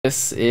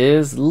This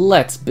is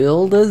Let's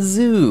Build a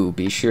Zoo.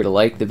 Be sure to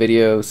like the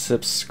video,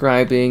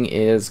 subscribing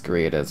is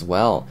great as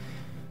well.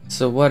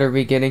 So what are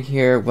we getting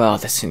here? Well,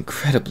 this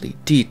incredibly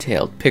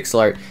detailed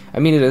pixel art. I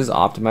mean, it is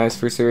optimized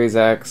for Series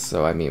X,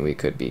 so I mean, we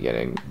could be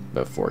getting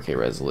a 4K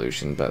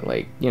resolution, but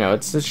like, you know,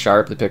 it's just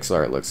sharp, the pixel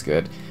art looks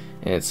good,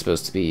 and it's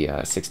supposed to be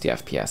 60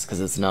 FPS,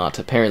 because it's not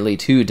apparently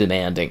too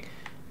demanding.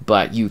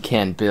 But you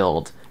can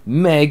build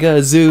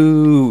mega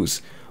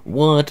zoos!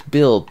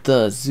 Build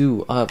the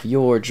zoo of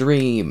your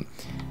dream.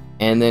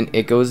 And then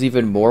it goes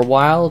even more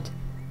wild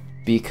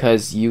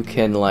because you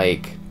can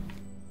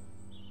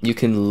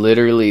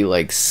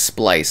literally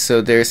splice.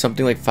 So there's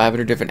something like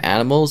 500 different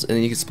animals, and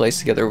then you can splice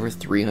together over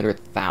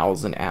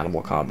 300,000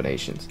 animal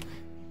combinations.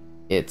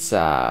 It's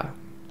kind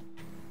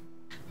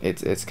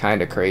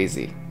of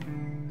crazy.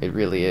 It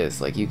really is.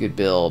 Like, you could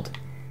build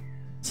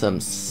some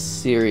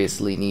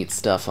seriously neat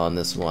stuff on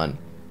this one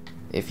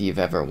if you've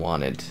ever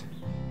wanted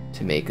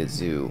to make a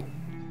zoo.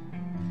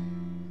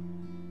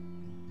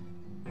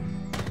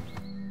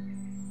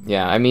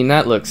 Yeah, I mean,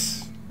 that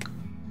looks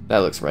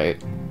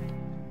right.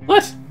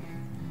 What?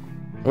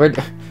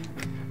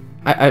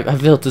 I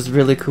built this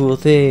really cool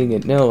thing,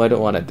 and no, I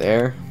don't want it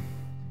there.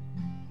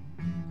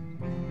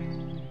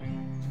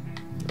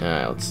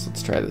 Alright,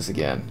 let's try this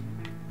again.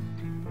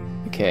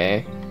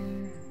 Okay.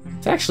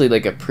 It's actually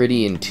like a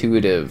pretty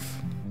intuitive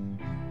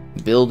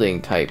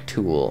building type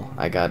tool,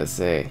 I gotta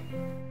say.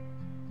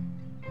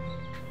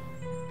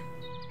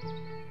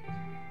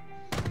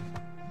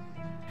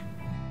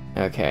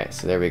 Okay,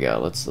 so there we go.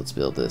 Let's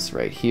build this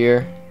right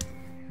here.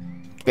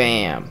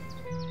 Bam.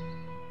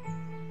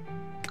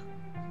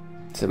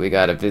 So we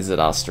gotta visit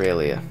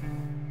Australia.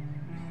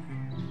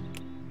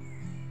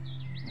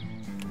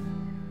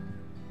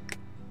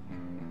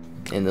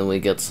 And then we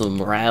get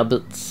some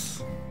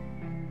rabbits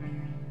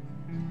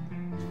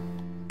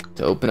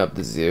to open up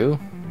the zoo.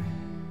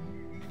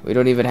 We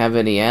don't even have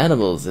any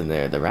animals in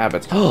there. The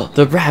rabbits. Oh,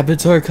 the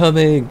rabbits are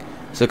coming!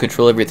 So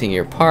control everything in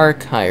your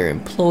park, hire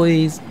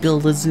employees,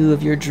 build a zoo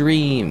of your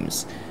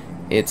dreams.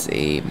 It's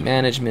a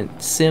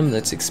management sim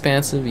that's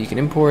expansive. You can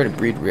import and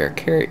breed rare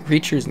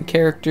creatures and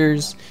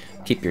characters,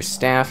 keep your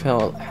staff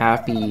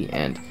happy,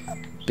 and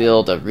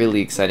build a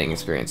really exciting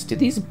experience. Do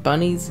these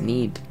bunnies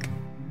need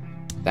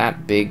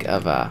that big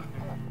of a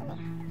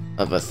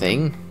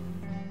thing?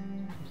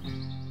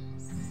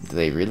 Do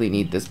they really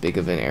need this big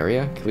of an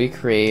area? Can we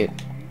create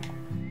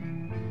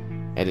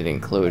edit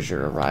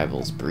enclosure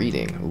arrivals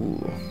breeding?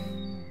 Ooh.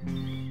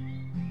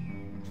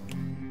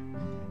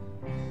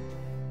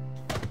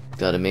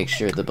 Gotta make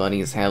sure the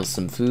bunnies have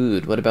some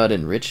food. What about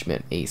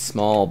enrichment? A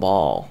small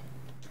ball.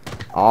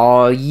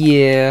 Oh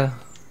yeah.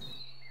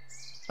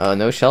 Oh,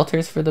 no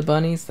shelters for the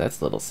bunnies?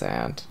 That's a little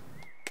sad.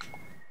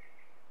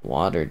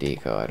 Water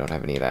deco. I don't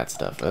have any of that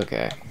stuff.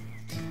 Okay.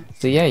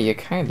 So yeah, you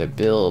kind of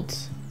build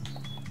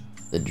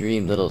the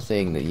dream little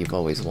thing that you've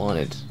always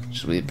wanted.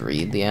 Should we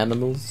breed the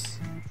animals?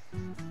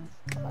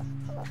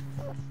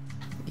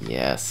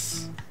 Yes.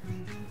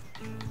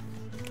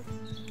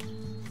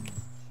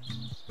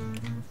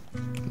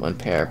 1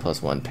 pair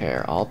plus 1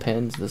 pair. All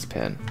pens? This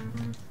pen.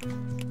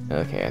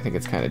 Okay, I think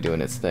it's kind of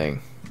doing its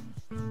thing.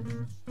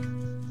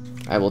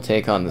 I will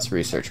take on this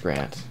research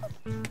grant.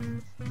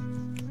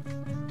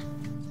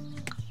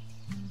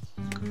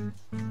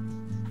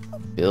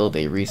 Build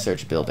a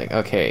research building.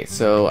 Okay,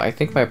 so I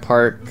think my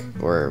park,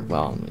 or,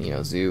 well, you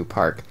know, zoo,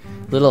 park,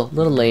 little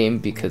lame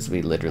because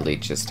we literally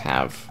just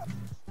have,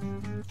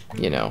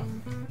 you know,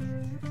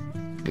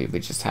 we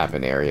just have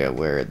an area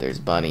where there's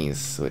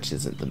bunnies, which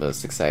isn't the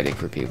most exciting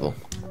for people.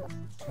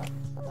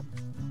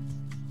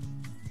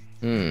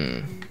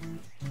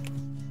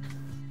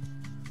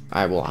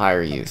 I will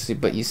hire you. See,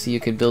 but you see, you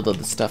can build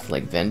other stuff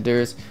like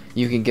vendors.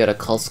 You can get a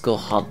Costco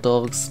hot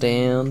dog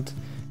stand,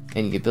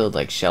 and you can build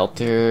like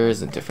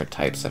shelters and different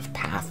types of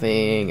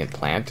pathing and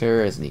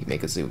planters, and you can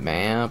make a zoo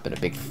map and a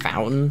big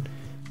fountain.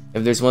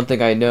 If there's one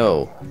thing I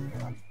know,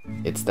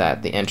 it's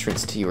that the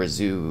entrance to your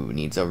zoo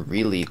needs a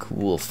really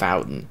cool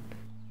fountain.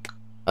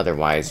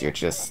 Otherwise, you're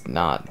just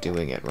not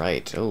doing it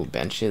right. Oh,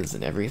 benches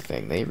and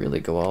everything. They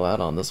really go all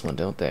out on this one,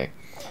 don't they?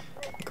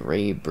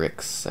 Gray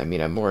bricks. I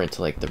mean, I'm more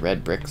into like the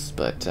red bricks,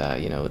 but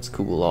you know, it's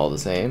cool all the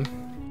same.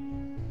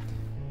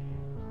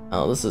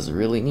 Oh, this is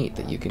really neat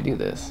that you can do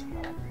this.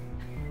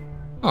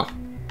 Huh.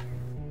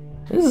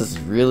 This is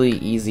really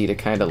easy to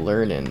kind of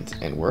learn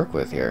and work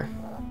with here.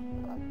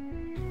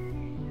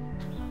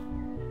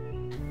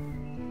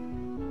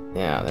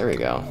 Yeah, there we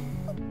go.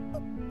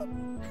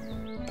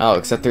 Oh,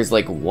 except there's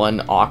like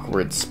one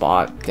awkward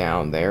spot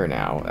down there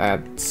now.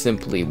 That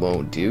simply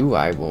won't do.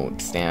 I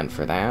won't stand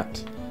for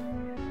that.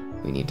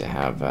 We need to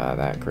have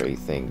that gray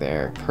thing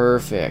there.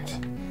 Perfect.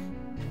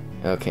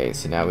 Okay,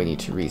 so now we need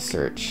to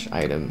research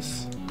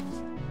items.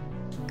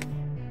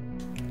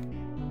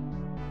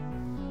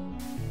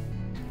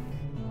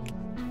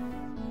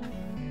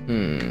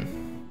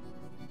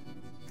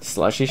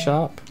 Slushy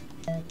shop?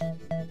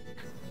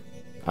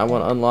 I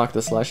want to unlock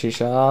the slushy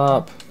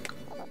shop.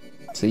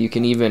 So you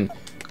can even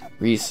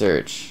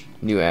research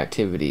new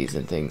activities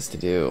and things to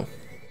do.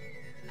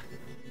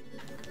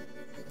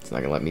 It's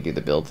not gonna let me do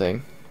the build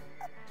thing.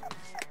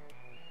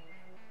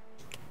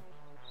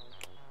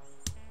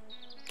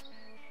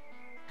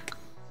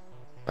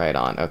 Right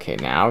on. Okay,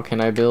 now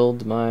can I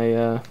build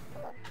my,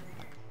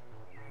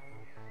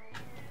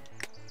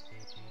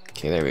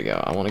 Okay, there we go.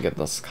 I want to get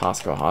this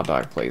Costco hot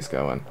dog place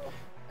going.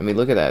 I mean,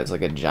 look at that. It's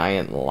like a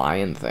giant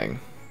lion thing.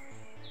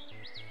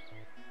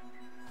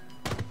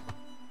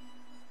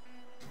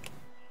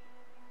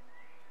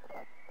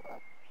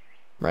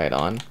 Right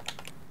on.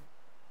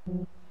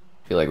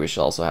 Feel like we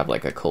should also have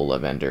like a cola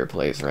vendor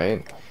place,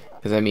 right?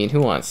 Because I mean, who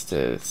wants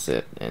to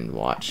sit and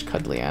watch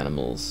cuddly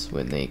animals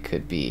when they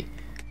could be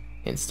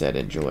instead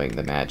enjoying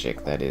the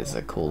magic that is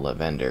a cola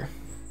vendor?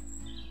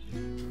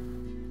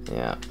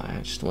 Yeah,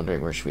 I'm just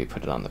wondering where should we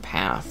put it on the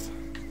path?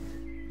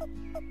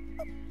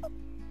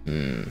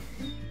 And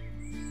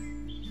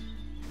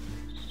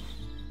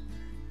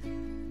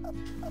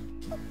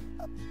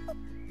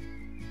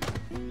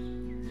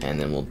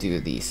then we'll do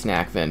the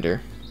snack vendor.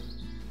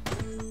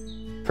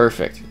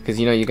 Perfect, because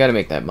you know you gotta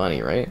make that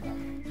money, right?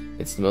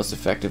 It's the most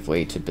effective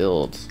way to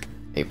build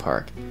a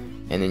park.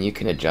 And then you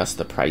can adjust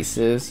the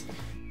prices,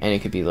 and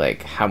it could be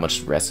like how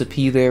much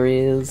recipe there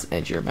is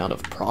and your amount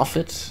of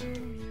profit.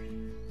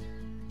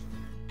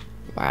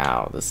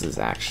 Wow, this is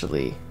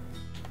actually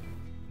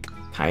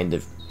kind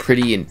of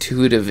pretty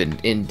intuitive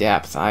and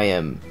in-depth. I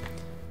am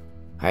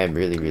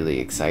really, really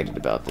excited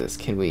about this.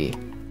 Can we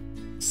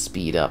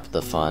speed up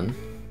the fun?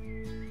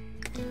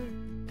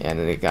 And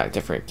then it got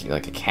different,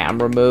 like a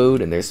camera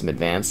mode, and there's some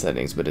advanced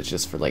settings, but it's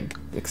just for like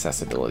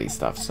accessibility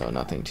stuff, so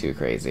nothing too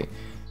crazy.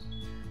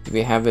 Do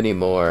we have any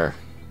more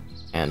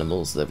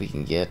animals that we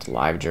can get?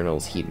 Live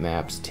journals, heat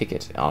maps,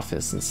 ticket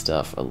office and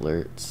stuff,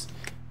 alerts.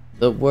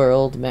 The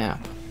world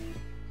map.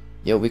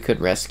 Yo, we could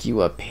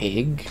rescue a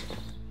pig?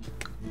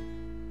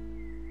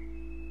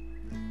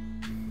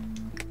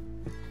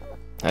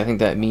 I think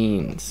that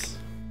means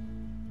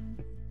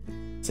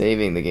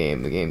saving the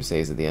game. The game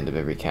saves at the end of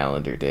every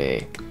calendar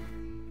day.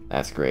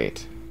 That's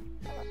great.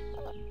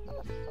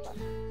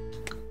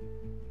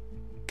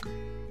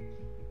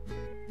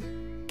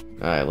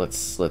 Alright, let's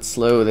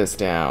slow this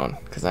down,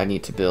 because I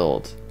need to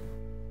build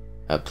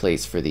a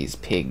place for these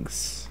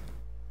pigs.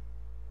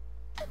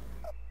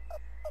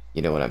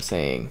 You know what I'm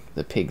saying?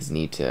 The pigs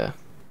need to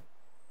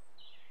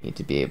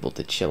be able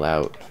to chill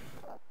out.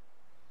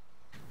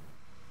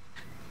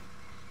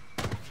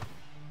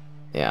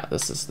 Yeah,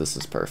 this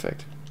is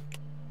perfect.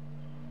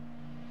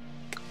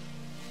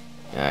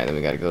 Alright, then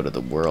we gotta go to the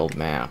world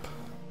map.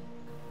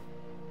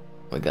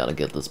 We gotta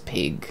get this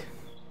pig.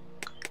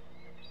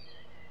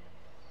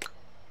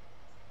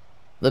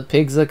 The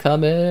pigs are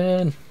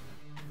coming!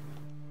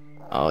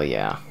 Oh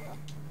yeah.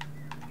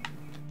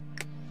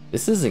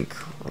 This is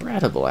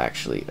incredible,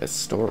 actually. A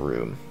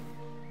storeroom.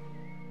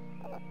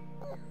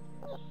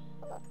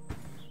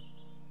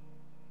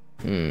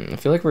 I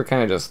feel like we're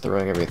kind of just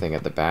throwing everything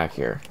at the back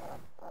here.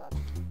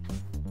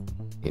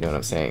 You know what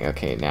I'm saying?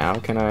 Okay, now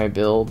can I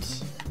build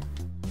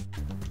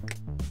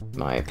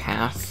my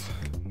path?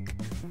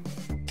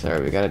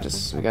 Sorry, we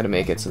gotta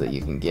make it so that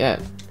you can get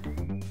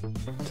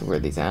to where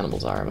these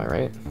animals are, am I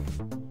right?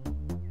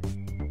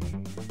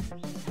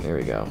 There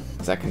we go.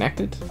 Is that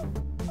connected?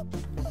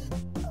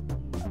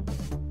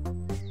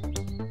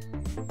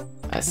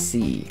 I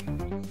see.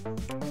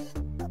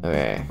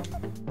 Okay.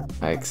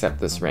 I accept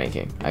this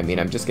ranking. I mean,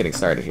 I'm just getting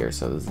started here,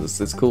 so this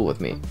is cool with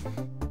me.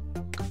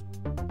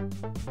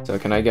 So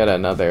can I get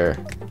another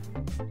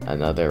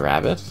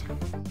rabbit?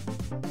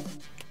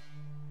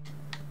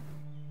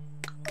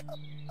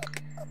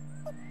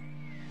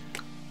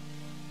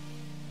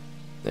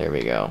 There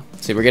we go.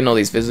 See, we're getting all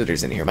these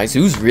visitors in here. My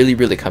zoo's really,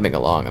 really coming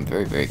along. I'm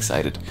very, very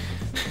excited.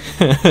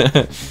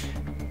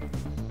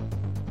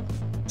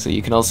 So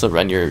you can also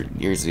run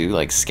your zoo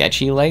like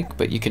sketchy-like,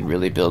 but you can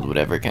really build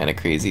whatever kind of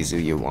crazy zoo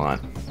you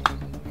want.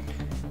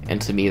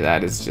 And to me,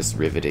 that is just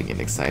riveting and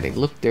exciting.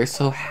 Look, they're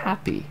so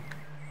happy.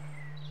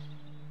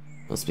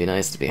 Must be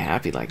nice to be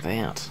happy like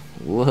that.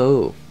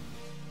 Whoa.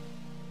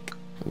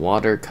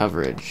 Water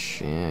coverage.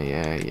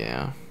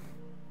 Yeah.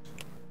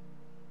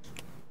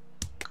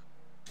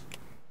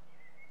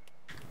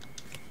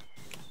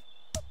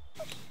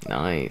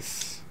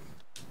 Nice.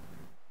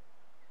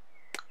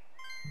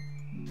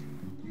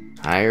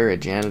 Hire a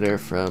janitor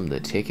from the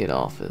ticket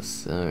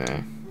office.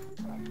 Okay.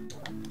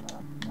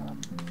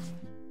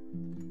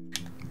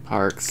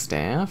 Park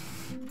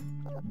staff.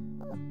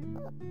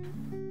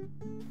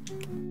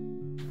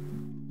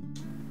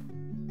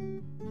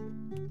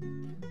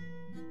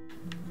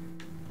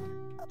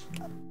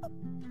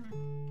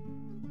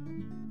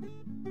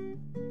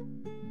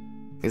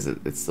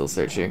 It's still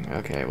searching?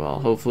 Okay, well,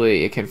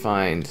 hopefully it can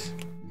find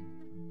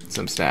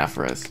some staff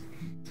for us.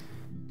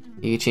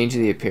 You can change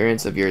the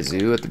appearance of your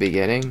zoo at the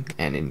beginning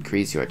and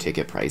increase your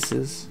ticket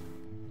prices.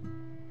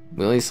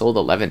 We only sold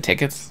 11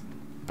 tickets?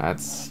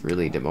 That's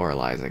really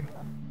demoralizing.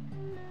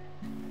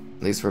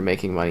 At least we're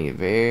making money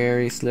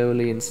very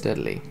slowly and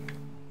steadily.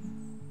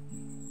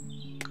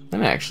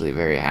 I'm actually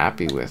very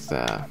happy with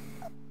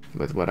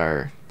what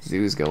our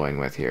zoo's going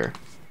with here.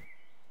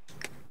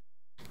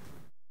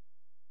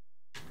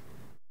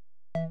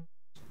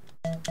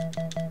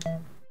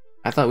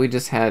 I thought we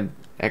just had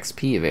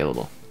XP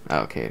available.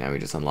 Okay, now we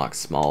just unlock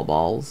small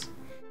balls.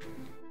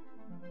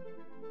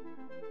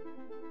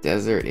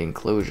 Desert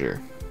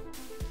enclosure.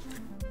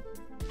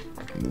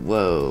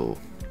 Whoa.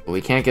 Well,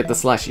 we can't get the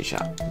slushy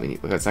shop.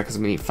 That's because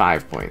we need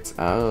 5 points.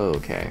 Oh,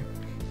 okay.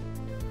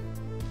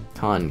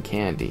 Cotton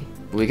candy.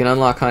 We can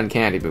unlock cotton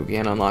candy, but we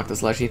can't unlock the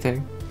slushy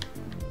thing?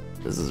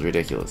 This is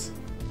ridiculous.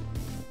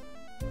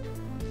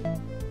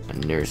 A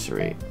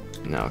nursery.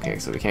 No, okay,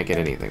 so we can't get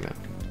anything then.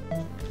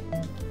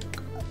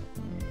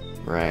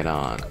 Right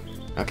on.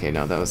 Okay,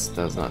 no, that was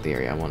not the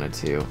area I wanted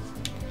to.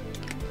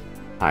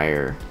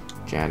 Hire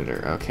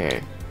janitor.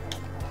 Okay.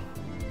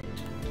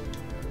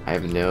 I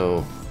have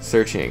no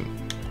searching.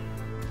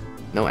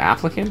 No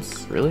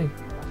applicants? Really?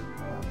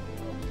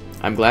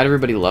 I'm glad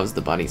everybody loves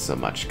the bunnies so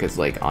much, because,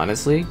 like,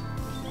 honestly,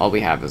 all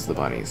we have is the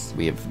bunnies.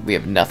 We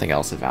have nothing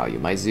else of value.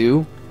 My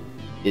zoo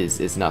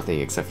is nothing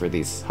except for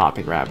these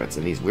hopping rabbits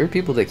and these weird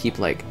people that keep,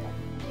 like,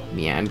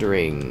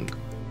 meandering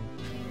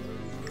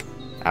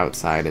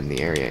outside in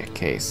the area.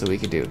 Okay, so we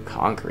can do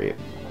concrete.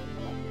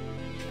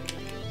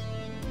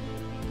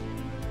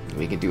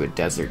 We can do a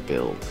desert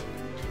build.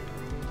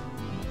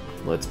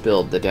 Let's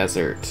build the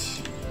desert.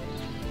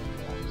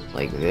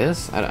 Like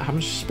this? How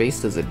much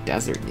space does a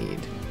desert need?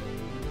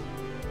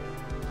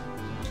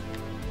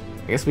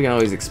 I guess we can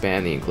always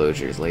expand the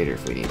enclosures later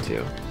if we need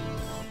to.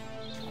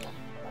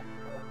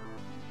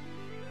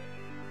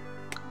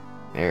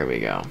 There we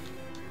go.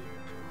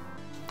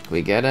 Can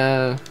we get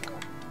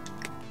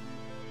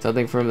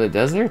something from the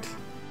desert?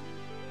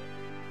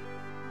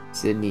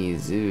 Sydney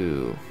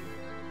Zoo.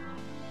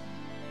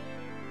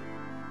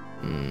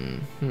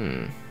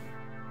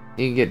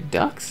 You can get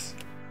ducks?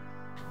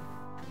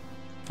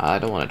 I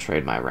don't want to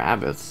trade my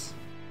rabbits.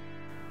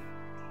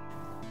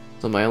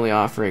 So my only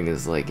offering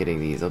is like getting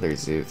these other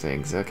zoo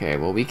things. Okay,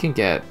 well we can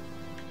get,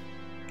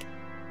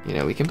 you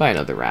know, we can buy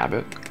another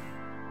rabbit.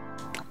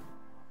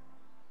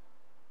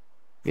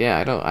 Yeah,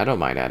 I don't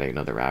mind adding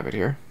another rabbit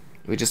here.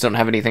 We just don't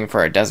have anything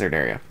for our desert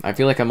area. I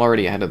feel like I'm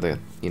already ahead of the,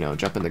 you know,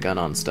 jumping the gun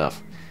on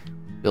stuff,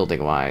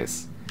 building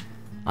wise.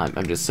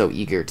 I'm just so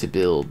eager to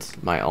build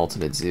my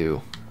ultimate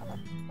zoo.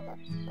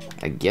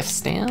 A gift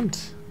stand?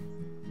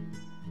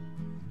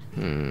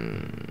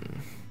 Kind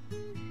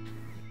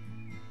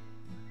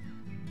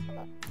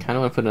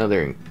of want to put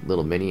another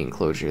little mini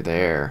enclosure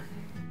there.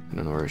 I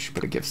don't know where we should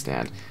put a gift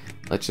stand.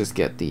 Let's just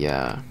get the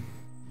a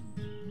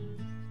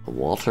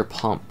water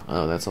pump.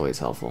 Oh, that's always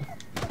helpful.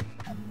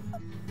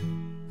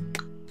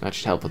 That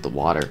should help with the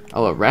water.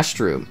 Oh, a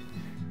restroom.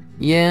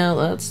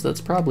 Yeah,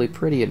 that's probably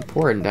pretty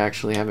important,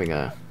 actually, having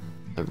a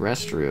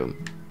restroom.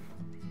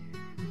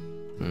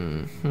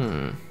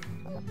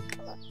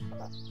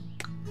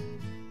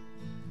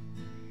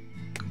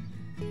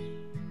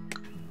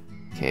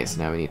 Okay,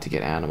 so now we need to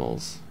get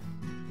animals.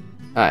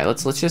 All right,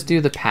 let's just do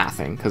the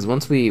pathing, because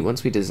once we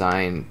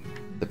design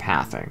the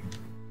pathing,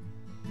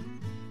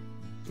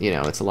 you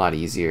know, it's a lot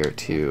easier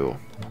to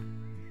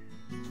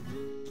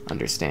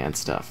understand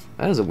stuff.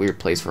 That is a weird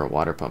place for a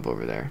water pump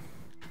over there.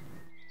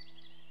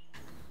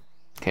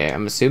 Okay,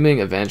 I'm assuming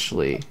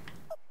eventually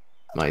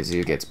my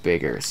zoo gets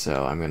bigger,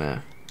 so I'm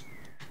gonna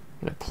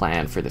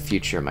plan for the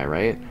future. Am I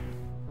right?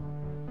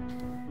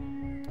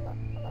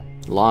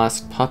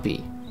 Lost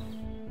puppy.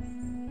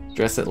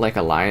 Dress it like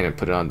a lion and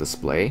put it on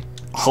display.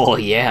 Oh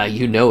yeah,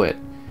 you know it.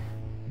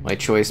 My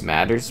choice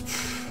matters.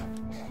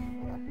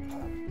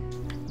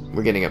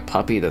 We're getting a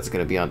puppy that's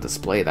gonna be on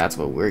display. That's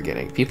what we're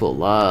getting. People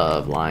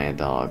love lion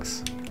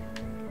dogs.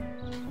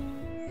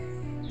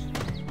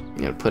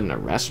 You know, put in a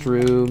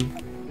restroom.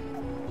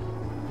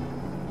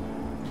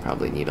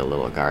 Probably need a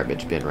little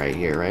garbage bin right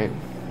here, right?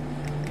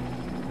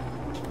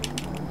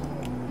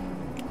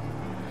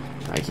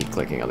 I keep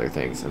clicking other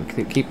things. I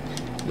keep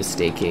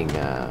mistaking,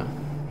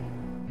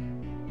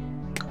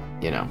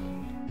 you know,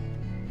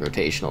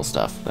 rotational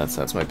stuff.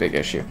 That's my big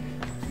issue.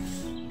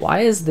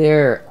 Why is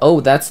there?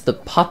 Oh, that's the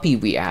puppy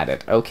we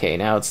added. Okay,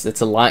 now it's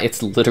a lion.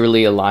 It's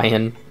literally a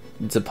lion.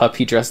 It's a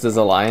puppy dressed as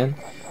a lion.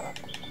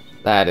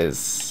 That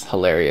is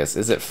hilarious.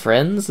 Is it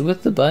friends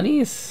with the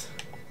bunnies?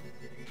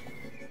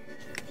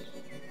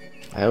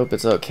 I hope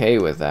it's okay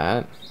with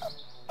that.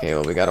 Okay,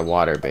 well we got a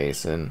water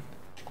basin.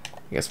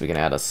 I guess we can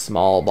add a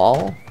small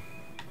ball.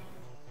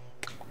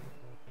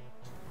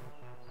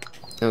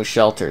 No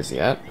shelters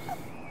yet.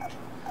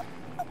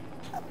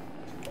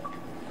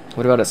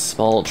 What about a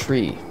small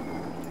tree?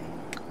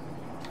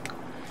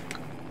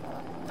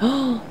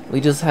 We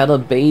just had a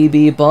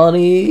baby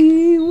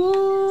bunny!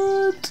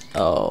 What?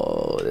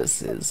 Oh,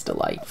 this is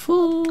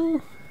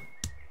delightful.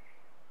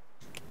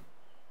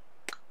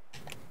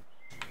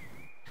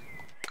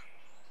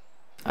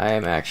 I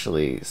am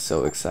actually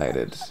so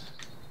excited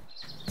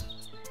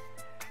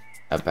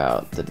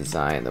about the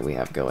design that we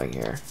have going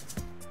here.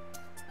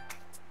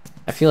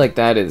 I feel like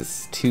that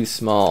is too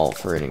small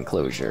for an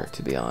enclosure,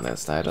 to be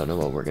honest. I don't know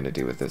what we're gonna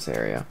do with this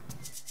area.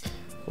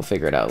 We'll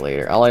figure it out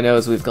later. All I know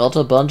is we've got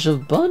a bunch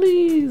of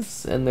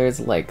bunnies, and there's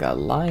like a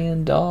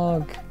lion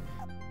dog.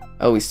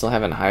 Oh, we still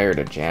haven't hired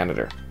a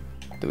janitor.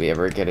 Did we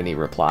ever get any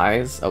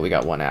replies? Oh, we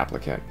got one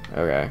applicant.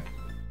 Okay.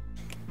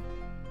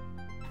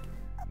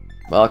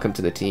 Welcome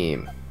to the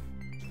team.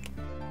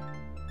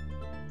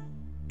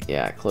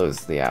 Yeah,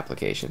 close the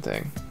application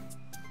thing.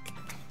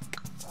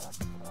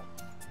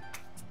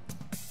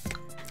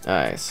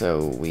 Alright,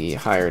 so we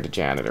hired a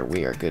janitor.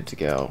 We are good to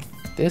go.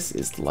 This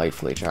is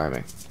delightfully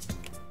charming.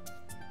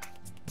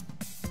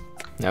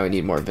 Now we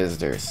need more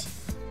visitors.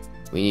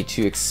 We need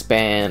to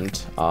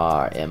expand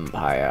our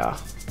empire.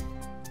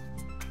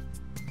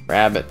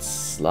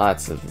 Rabbits.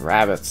 Lots of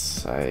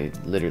rabbits. I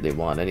literally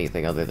want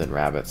anything other than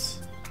rabbits.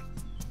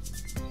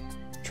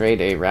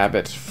 Trade a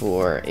rabbit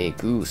for a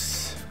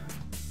goose.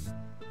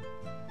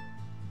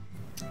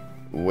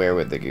 Where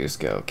would the goose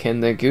go?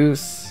 Can the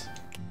goose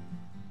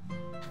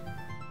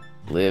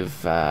live,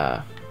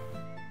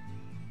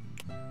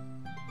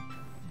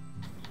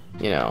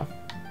 you know,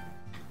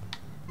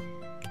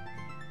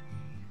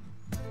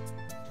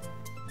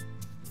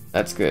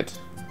 that's good.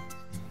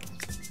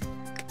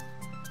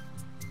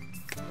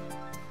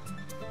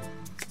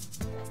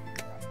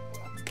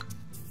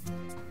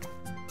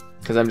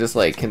 Because I'm just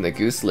like, can the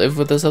goose live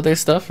with this other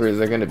stuff, or is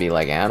there gonna be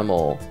like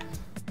animal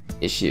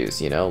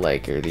issues, you know?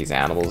 Like, are these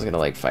animals gonna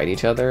like fight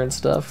each other and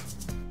stuff?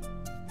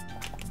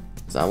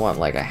 Because I want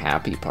like a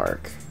happy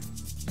park.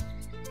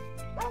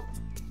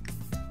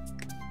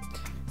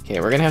 Okay,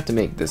 we're gonna have to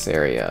make this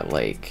area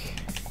like,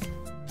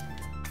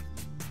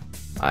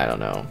 I don't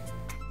know,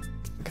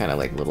 kind of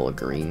like little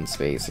green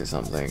space or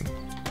something.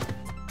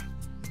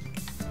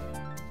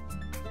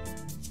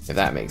 If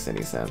that makes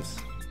any sense.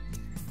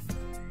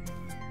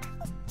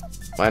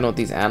 Why don't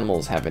these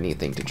animals have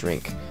anything to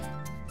drink?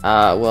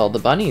 Well, the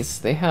bunnies,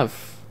 they have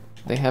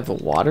a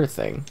water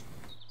thing.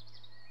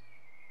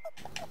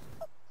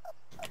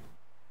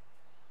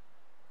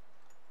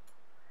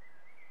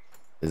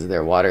 Is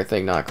their water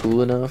thing not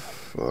cool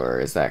enough? Or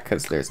is that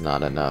because there's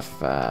not enough,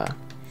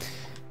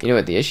 you know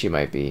what the issue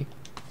might be?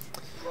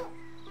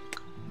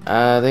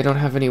 They don't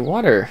have any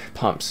water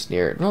pumps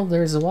near it. Well,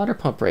 there's a water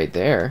pump right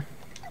there.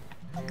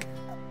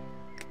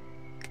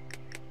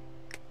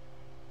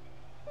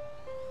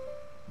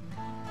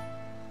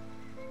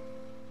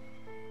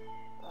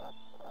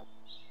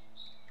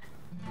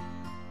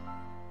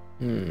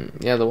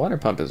 Yeah, the water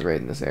pump is right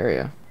in this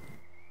area.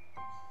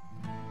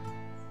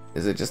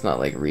 Is it just not,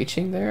 like,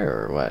 reaching there,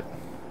 or what?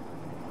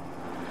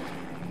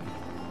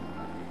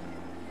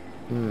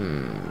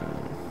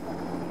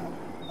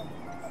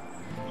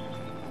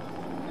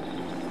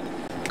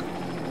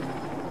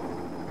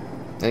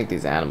 I think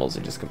these animals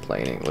are just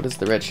complaining. What does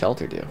the red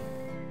shelter do?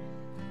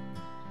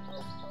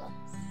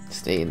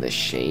 Stay in the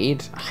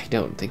shade? I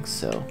don't think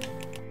so.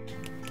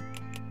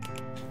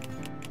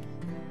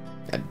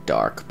 A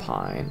dark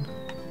pine.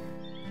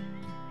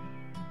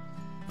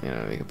 You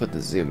know, we can put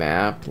the zoo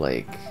map,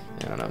 like,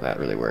 I don't know if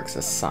that really works.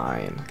 A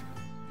sign.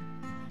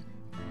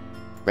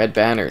 Red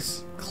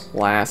banners.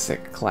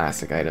 Classic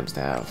items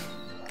to have.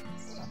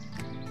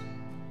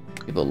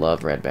 People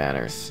love red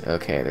banners.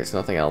 Okay, there's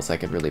nothing else I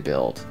could really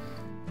build.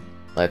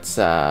 Let's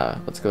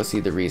go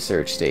see the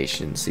research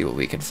station, see what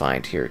we can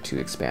find here to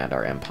expand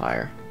our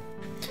empire.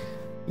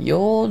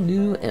 Your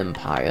new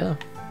empire.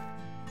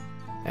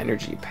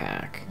 Energy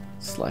pack.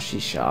 Slushy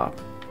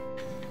shop.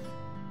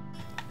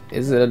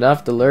 Is it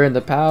enough to learn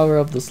the power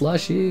of the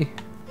slushy?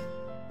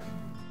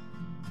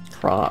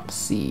 Crop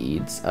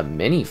seeds. A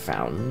mini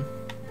fountain.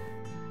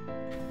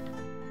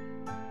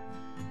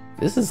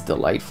 This is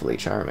delightfully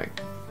charming.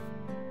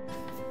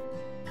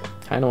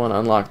 Kinda want to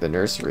unlock the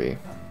nursery.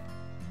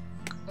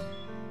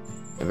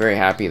 I'm very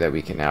happy that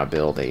we can now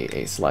build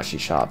a slushy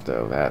shop,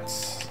 though.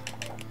 That's...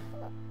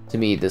 To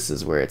me, this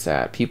is where it's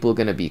at. People are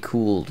gonna be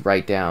cooled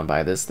right down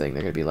by this thing.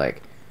 They're gonna be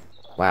like,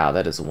 wow,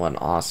 that is one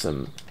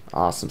awesome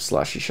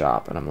slushy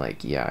shop. And I'm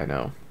like, yeah, I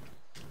know.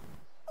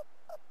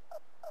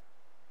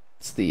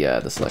 It's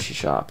the slushy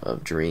shop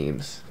of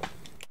dreams.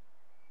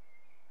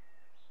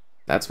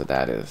 That's what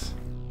that is.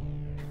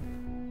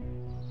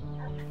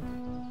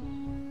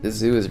 The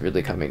zoo is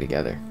really coming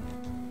together.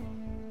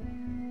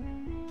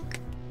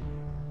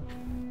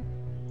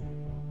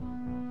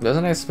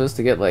 Wasn't I supposed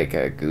to get like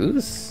a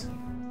goose?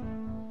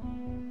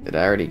 Did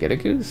I already get a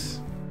goose?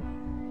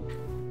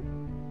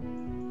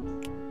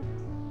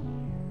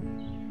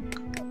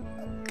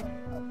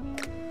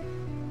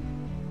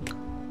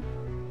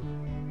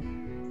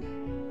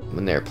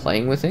 When they're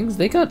playing with things,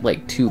 they got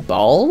like 2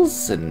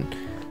 balls and,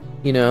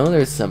 you know,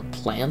 there's some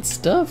plant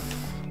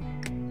stuff.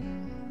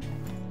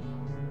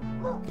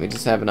 We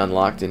just haven't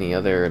unlocked any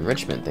other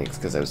enrichment things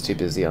because I was too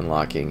busy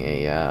unlocking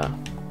a,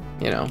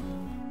 you know,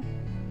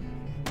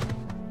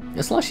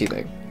 a slushy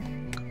thing.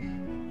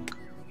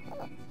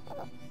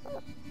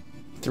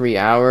 3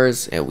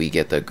 hours and we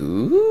get the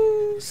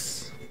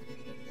goose?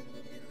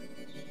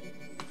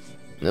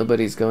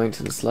 Nobody's going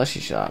to the slushy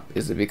shop.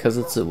 Is it because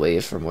it's away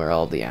from where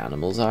all the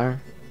animals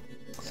are?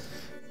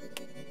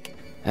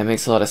 That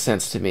makes a lot of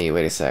sense to me.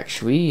 Wait a sec,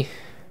 should we...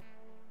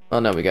 Oh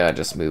no, we gotta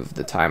just move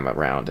the time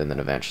around and then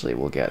eventually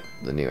we'll get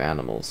the new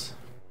animals.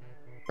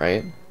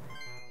 Right?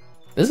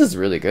 This is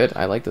really good.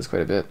 I like this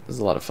quite a bit. This is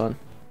a lot of fun.